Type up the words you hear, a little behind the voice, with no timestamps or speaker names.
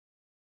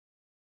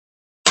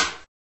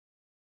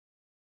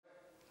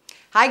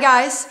Hi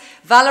guys,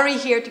 Valerie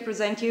here to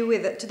present you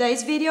with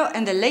today's video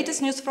and the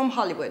latest news from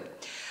Hollywood.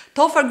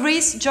 Topher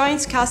Grace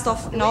joins cast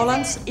of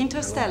Nolan's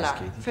Interstellar.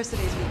 First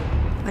today's video.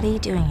 What are you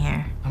doing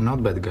here? I'm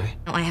not bad guy.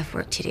 Oh, I have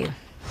work to do.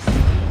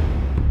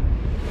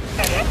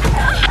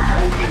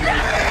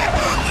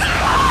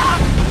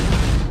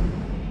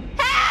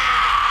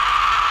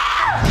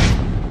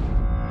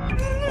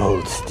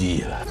 Hold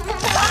still.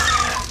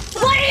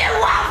 What do you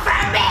want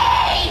from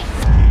me?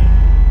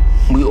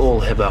 We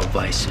all have our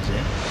vices,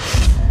 eh?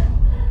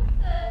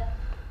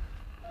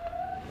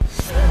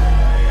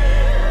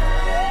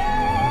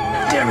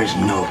 There is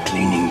no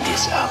cleaning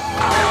this up.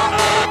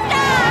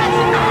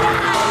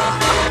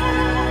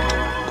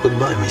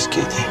 Goodbye, Miss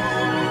Katie.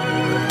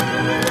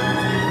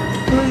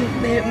 Please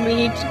let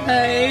me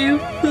try,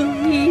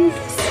 please.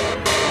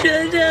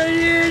 Just don't do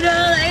it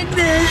all like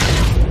this.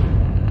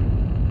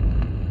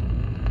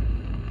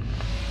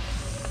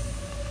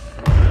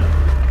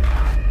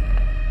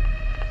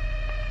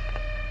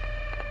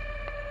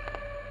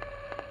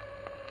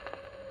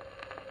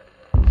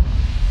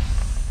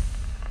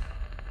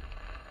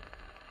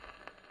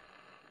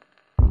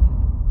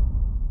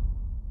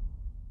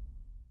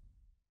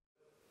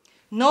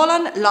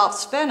 Nolan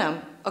loves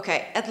Venom.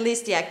 Okay, at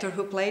least the actor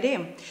who played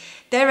him.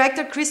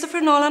 Director Christopher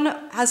Nolan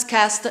has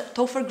cast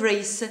Topher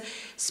Grace,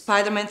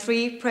 Spider-Man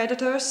 3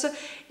 Predators,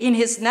 in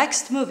his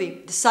next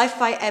movie, the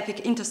sci-fi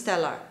epic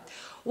Interstellar.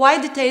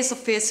 While details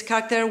of his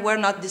character were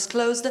not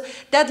disclosed,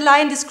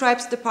 Deadline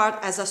describes the part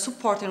as a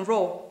supporting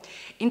role.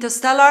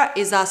 Interstellar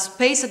is a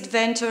space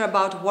adventure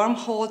about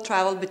wormhole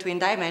travel between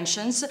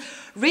dimensions,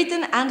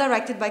 written and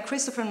directed by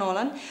Christopher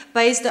Nolan,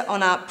 based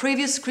on a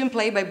previous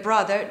screenplay by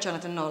brother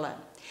Jonathan Nolan.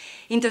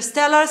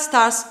 Interstellar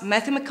stars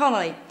Matthew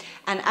McConaughey,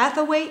 Anne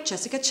Hathaway,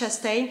 Jessica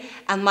Chastain,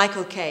 and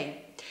Michael Caine.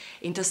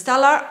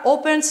 Interstellar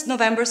opens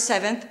November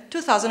 7th,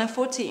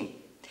 2014.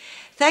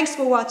 Thanks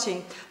for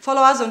watching.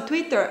 Follow us on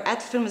Twitter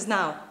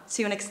 @FilmsNow.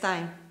 See you next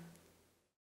time.